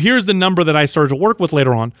 So here's the number that I started to work with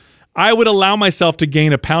later on. I would allow myself to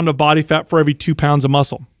gain a pound of body fat for every 2 pounds of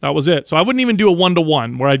muscle. That was it. So I wouldn't even do a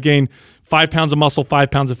 1-to-1 where I'd gain 5 pounds of muscle,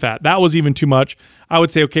 5 pounds of fat. That was even too much. I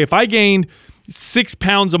would say, okay, if I gained 6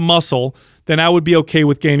 pounds of muscle, then I would be okay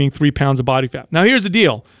with gaining 3 pounds of body fat. Now here's the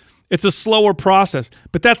deal. It's a slower process,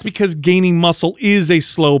 but that's because gaining muscle is a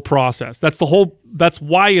slow process. That's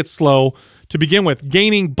why it's slow to begin with.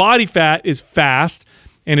 Gaining body fat is fast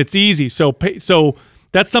and it's easy. So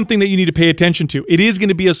that's something that you need to pay attention to. It is going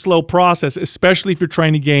to be a slow process, especially if you're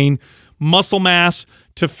trying to gain muscle mass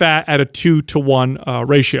to fat at a 2-to-1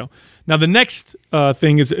 ratio. Now, the next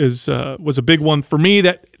thing was a big one for me.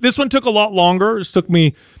 That this one took a lot longer. It took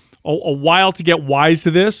me a while to get wise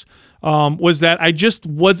to this. Was that I just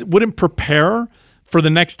wouldn't prepare for the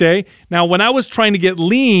next day. Now, when I was trying to get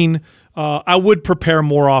lean, I would prepare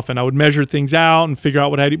more often. I would measure things out and figure out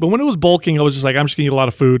what I'd eat. But when it was bulking, I was just like, I'm just going to eat a lot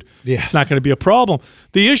of food. Yeah. It's not going to be a problem.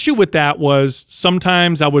 The issue with that was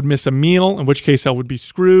sometimes I would miss a meal, in which case I would be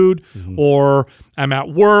screwed, or I'm at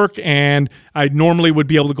work and I normally would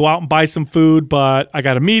be able to go out and buy some food, but I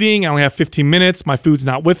got a meeting, I only have 15 minutes, my food's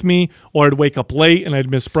not with me, or I'd wake up late and I'd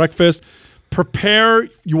miss breakfast. Prepare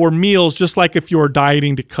your meals just like if you were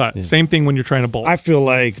dieting to cut. Yeah. Same thing when you're trying to bulk. I feel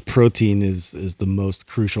like protein is the most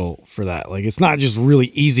crucial for that. Like, it's not just really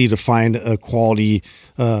easy to find a quality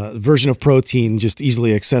version of protein just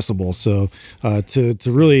easily accessible. So to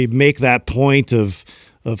really make that point of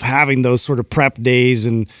having those sort of prep days,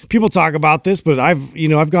 and people talk about this, but I've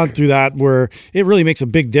gone through that where it really makes a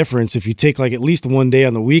big difference if you take like at least one day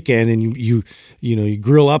on the weekend and you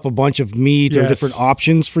grill up a bunch of meat or different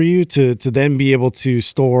options for you to then be able to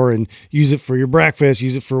store and use it for your breakfast,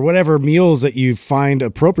 use it for whatever meals that you find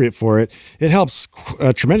appropriate for it. It helps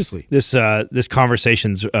tremendously. This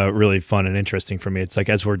conversation's really fun and interesting for me. It's like,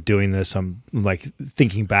 as we're doing this, I'm like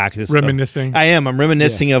thinking back. Reminiscing. I'm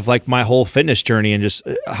reminiscing of like my whole fitness journey and just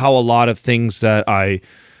how a lot of things that I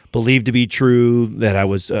believed to be true, that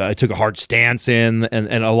I took a hard stance in,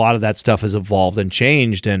 and a lot of that stuff has evolved and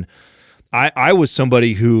changed. And I was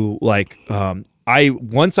somebody who, like,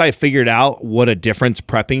 once I figured out what a difference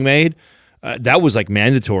prepping made, that was like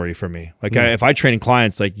mandatory for me. Like, if I trained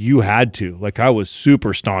clients, like, you had to, like, I was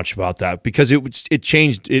super staunch about that because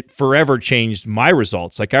it forever changed my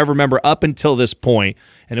results. Like, I remember up until this point,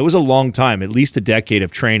 and it was a long time, at least a decade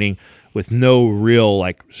of training with no real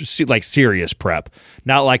like serious prep,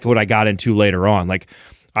 not like what I got into later on. Like,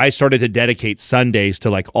 I started to dedicate Sundays to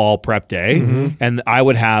like all prep day, and I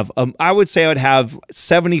would have I would say I would have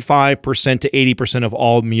 75% to 80% of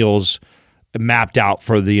all meals mapped out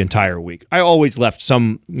for the entire week. I always left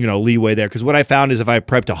some leeway there, because what I found is if I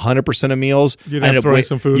prepped 100% of meals, you'd end up throwing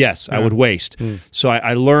some food. Yes, I would waste. So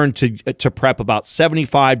I learned to prep about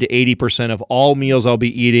 75 to 80% of all meals I'll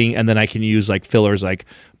be eating, and then I can use like fillers like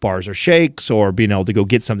bars or shakes, or being able to go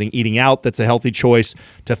get something eating out that's a healthy choice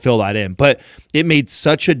to fill that in. But it made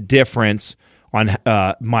such a difference on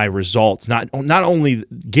my results, not only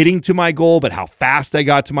getting to my goal, but how fast I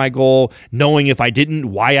got to my goal, knowing if I didn't,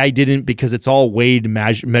 why I didn't, because it's all weighed,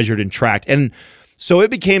 measured, and tracked. And so it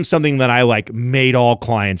became something that I like made all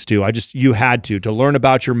clients do. You had to learn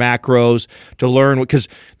about your macros, to learn, because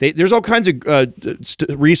there's all kinds of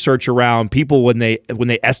research around people when they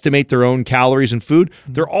estimate their own calories and food,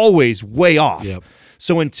 they're always way off. Yep.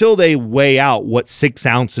 So until they weigh out what 6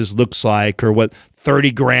 ounces looks like, or what 30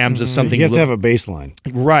 grams of something, you have to have a baseline,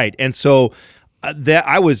 right? And so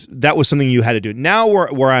that was something you had to do. Now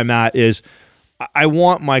where I'm at is, I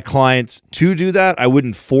want my clients to do that. I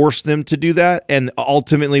wouldn't force them to do that. And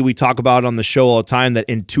ultimately, we talk about on the show all the time that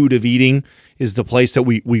intuitive eating is the place that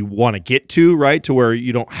we want to get to, right? To where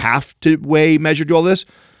you don't have to weigh, measure, do all this.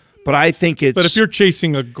 But I think it's... But if you're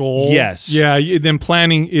chasing a goal, yes, then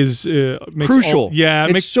planning is crucial.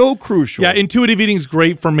 It's so crucial. Yeah, intuitive eating is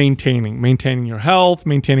great for maintaining your health,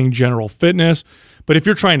 maintaining general fitness. But if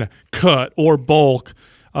you're trying to cut or bulk,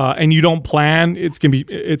 and you don't plan, it's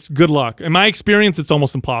good luck. In my experience, it's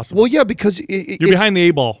almost impossible. Well, yeah, because you're behind the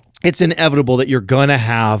 8 ball. It's inevitable that you're gonna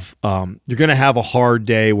have a hard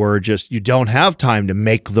day where just you don't have time to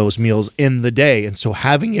make those meals in the day, and so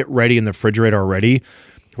having it ready in the refrigerator already,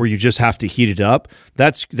 where you just have to heat it up,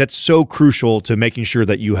 that's so crucial to making sure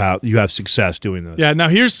that you have success doing this. Yeah. Now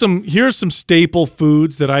here's some staple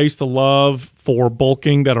foods that I used to love for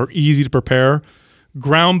bulking that are easy to prepare.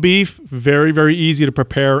 Ground beef, very, very easy to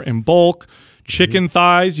prepare in bulk. Chicken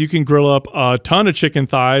thighs, you can grill up a ton of chicken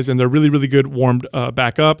thighs, and they're really, really good warmed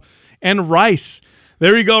back up. And rice.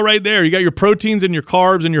 There you go right there. You got your proteins and your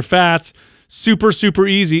carbs and your fats. Super, super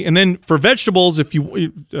easy. And then for vegetables, if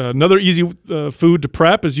you another easy food to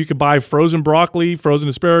prep is you could buy frozen broccoli, frozen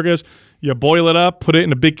asparagus. You boil it up, put it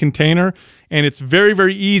in a big container, and it's very,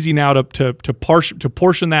 very easy now to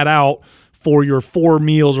portion that out for your 4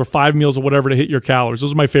 meals or 5 meals or whatever to hit your calories.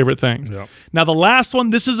 Those are my favorite things. Yep. Now, the last one,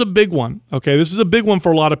 this is a big one. Okay, this is a big one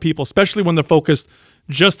for a lot of people, especially when they're focused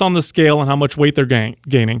just on the scale and how much weight they're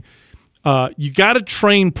gaining. You got to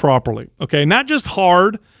train properly. Okay, not just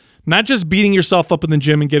hard. Not just beating yourself up in the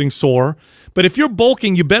gym and getting sore, but if you're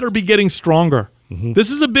bulking, you better be getting stronger.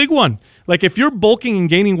 This is a big one. Like if you're bulking and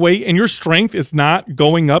gaining weight and your strength is not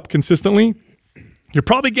going up consistently, you're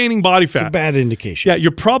probably gaining body fat. It's a bad indication. Yeah,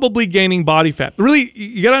 you're probably gaining body fat. Really,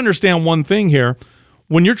 you got to understand one thing here.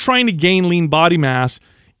 When you're trying to gain lean body mass,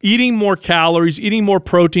 eating more calories, eating more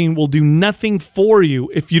protein will do nothing for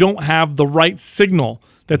you if you don't have the right signal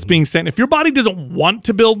that's being sent. If your body doesn't want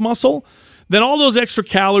to build muscle, then all those extra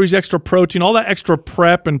calories, extra protein, all that extra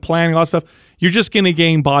prep and planning, all that stuff, you're just going to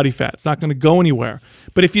gain body fat. It's not going to go anywhere.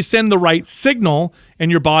 But if you send the right signal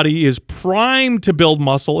and your body is primed to build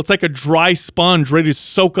muscle, it's like a dry sponge ready to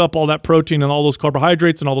soak up all that protein and all those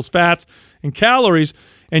carbohydrates and all those fats and calories,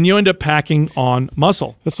 and you end up packing on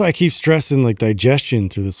muscle. That's why I keep stressing like digestion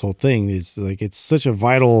through this whole thing. Is like it's such a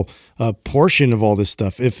vital portion of all this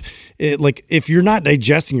stuff. If you're not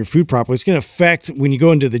digesting your food properly, it's going to affect when you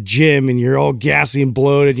go into the gym and you're all gassy and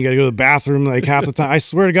bloated. You got to go to the bathroom like half the time. I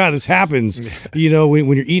swear to God, this happens. You know, when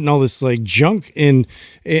you're eating all this like junk, and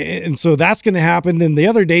so that's going to happen. Then the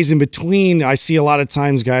other days in between, I see a lot of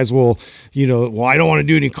times guys will, I don't want to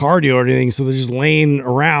do any cardio or anything, so they're just laying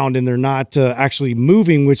around and they're not actually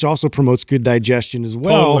moving, which also promotes good digestion as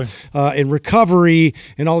well. Totally. And recovery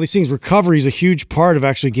and all these things. Recovery is a huge part of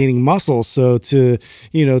actually gaining muscle. So to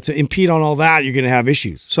impede on all that, you're going to have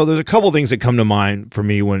issues. So there's a couple things that come to mind for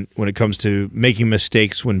me when it comes to making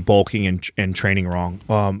mistakes when bulking and training wrong.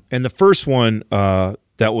 And the first one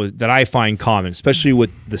that I find common, especially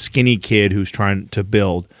with the skinny kid who's trying to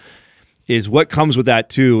build, is what comes with that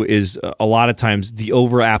too is a lot of times the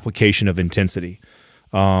over application of intensity.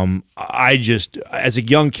 As a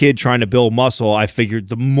young kid trying to build muscle, I figured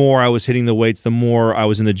the more I was hitting the weights, the more I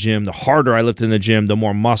was in the gym, the harder I lifted in the gym, the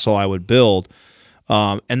more muscle I would build.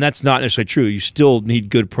 And that's not necessarily true. You still need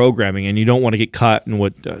good programming, and you don't want to get caught in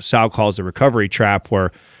what Sal calls the recovery trap,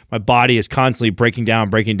 where my body is constantly breaking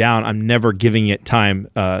down. I'm never giving it time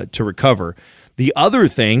to recover. The other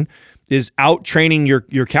thing is out-training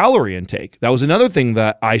your calorie intake. That was another thing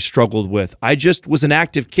that I struggled with. I just was an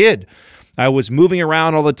active kid. I was moving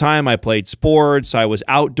around all the time. I played sports. I was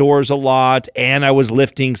outdoors a lot, and I was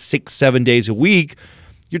lifting 6-7 days a week.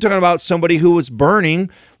 You're talking about somebody who was burning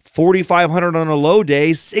 4,500 on a low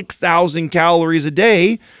day, 6,000 calories a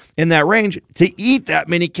day in that range. To eat that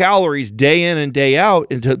many calories day in and day out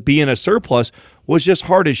and to be in a surplus was just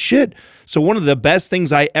hard as shit. So one of the best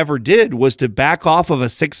things I ever did was to back off of a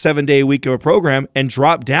 6-7 day week of a program and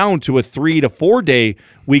drop down to a 3 to 4 day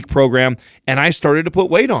week program, and I started to put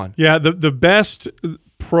weight on. Yeah, the best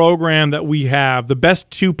program that we have, the best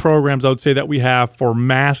two programs I would say that we have for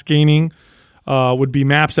mass gaining would be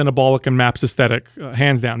MAPS Anabolic and MAPS Aesthetic,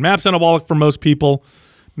 hands down. MAPS Anabolic for most people,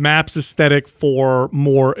 MAPS Aesthetic for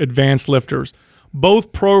more advanced lifters.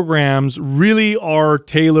 Both programs really are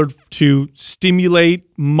tailored to stimulate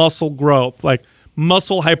muscle growth, like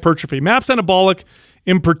muscle hypertrophy. MAPS Anabolic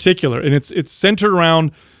in particular, and it's centered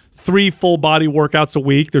around 3 full body workouts a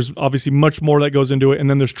week. There's obviously much more that goes into it, and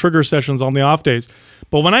then there's trigger sessions on the off days.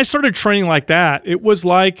 But when I started training like that, it was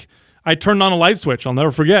like I turned on a light switch. I'll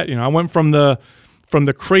never forget. I went from the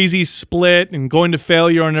crazy split and going to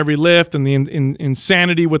failure on every lift and the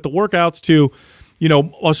insanity with the workouts to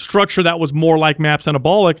a structure that was more like MAPS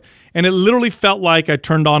Anabolic, and it literally felt like I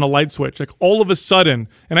turned on a light switch. Like all of a sudden,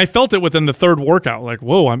 and I felt it within the 3rd workout. Like,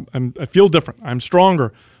 whoa, I feel different. I'm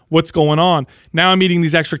stronger. What's going on? Now I'm eating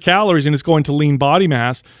these extra calories, and it's going to lean body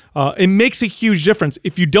mass. It makes a huge difference.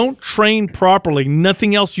 If you don't train properly,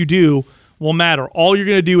 nothing else you do will matter. All you're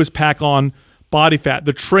going to do is pack on body fat.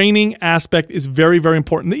 The training aspect is very, very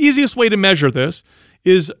important. The easiest way to measure this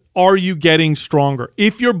is, are you getting stronger?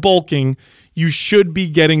 If you're bulking, you should be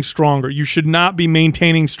getting stronger. You should not be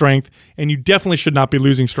maintaining strength, and you definitely should not be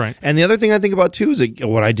losing strength. And the other thing I think about too is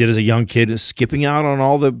what I did as a young kid is skipping out on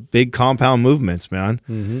all the big compound movements, man.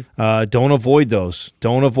 Don't avoid those.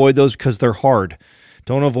 Don't avoid those because they're hard.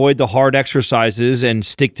 Don't avoid the hard exercises and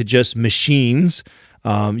stick to just machines.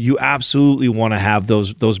 You absolutely want to have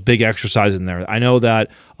those big exercises in there. I know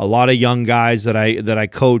that a lot of young guys that I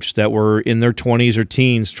coach that were in their 20s or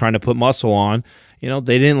teens trying to put muscle on, You know,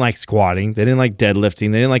 they didn't like squatting, they didn't like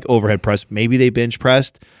deadlifting, they didn't like overhead press. Maybe they bench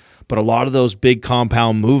pressed, but a lot of those big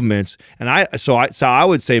compound movements, and I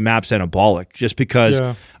would say MAPS anabolic, just because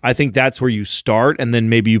I think that's where you start, and then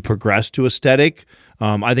maybe you progress to aesthetic.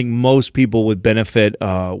 I think most people would benefit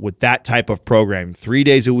with that type of program. 3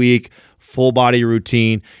 days a week, full body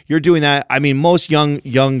routine. You're doing that. I mean, most young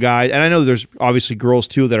guys, and I know there's obviously girls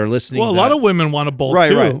too that are listening. Well, a lot of women want to bulk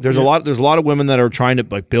too. Right. There's a lot of women that are trying to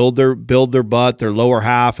like build their butt, their lower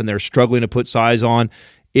half, and they're struggling to put size on.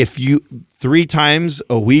 If you 3 times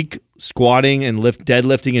a week squatting and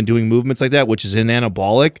deadlifting and doing movements like that, which is an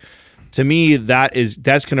anabolic, to me,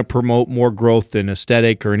 that's going to promote more growth than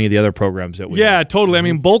aesthetic or any of the other programs that we have. Totally. I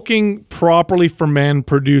mean, bulking properly for men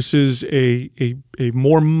produces a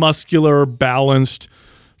more muscular, balanced,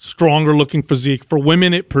 stronger looking physique. For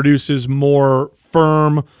women, it produces more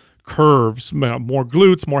firm curves, more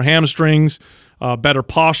glutes, more hamstrings, better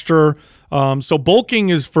posture. So bulking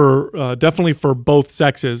is for definitely for both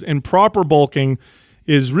sexes, and proper bulking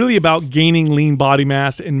is really about gaining lean body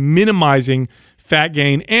mass and minimizing fat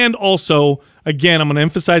gain, and also, again, I'm going to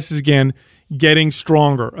emphasize this again, getting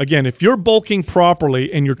stronger. Again, if you're bulking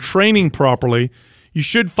properly and you're training properly, you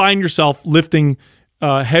should find yourself lifting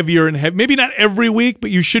heavier and maybe not every week,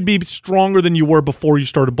 but you should be stronger than you were before you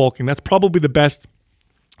started bulking. That's probably the best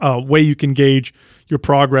way you can gauge your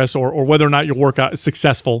progress or whether or not your workout is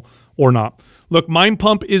successful or not. Look, Mind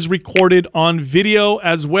Pump is recorded on video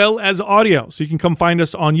as well as audio, so you can come find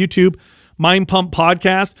us on YouTube, Mind Pump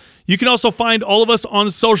Podcast. You can also find all of us on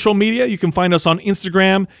social media. You can find us on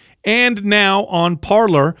Instagram and now on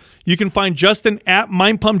Parler. You can find Justin at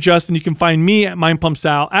Mind Pump Justin. You can find me at Mind Pump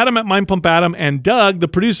Sal, Adam at Mind Pump Adam, and Doug, the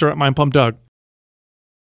producer, at Mind Pump Doug.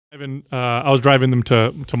 I was driving them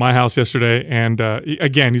to my house yesterday, and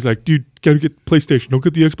again, he's like, "Dude, gotta get the PlayStation. Don't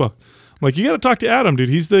get the Xbox." I'm like, "You gotta talk to Adam, dude.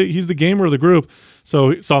 He's the gamer of the group."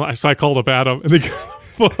 So I called up Adam, and they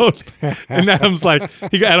phone. And Adam's like,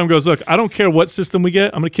 Adam goes, "Look, I don't care what system we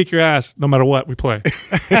get. I'm going to kick your ass no matter what we play."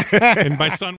 And my son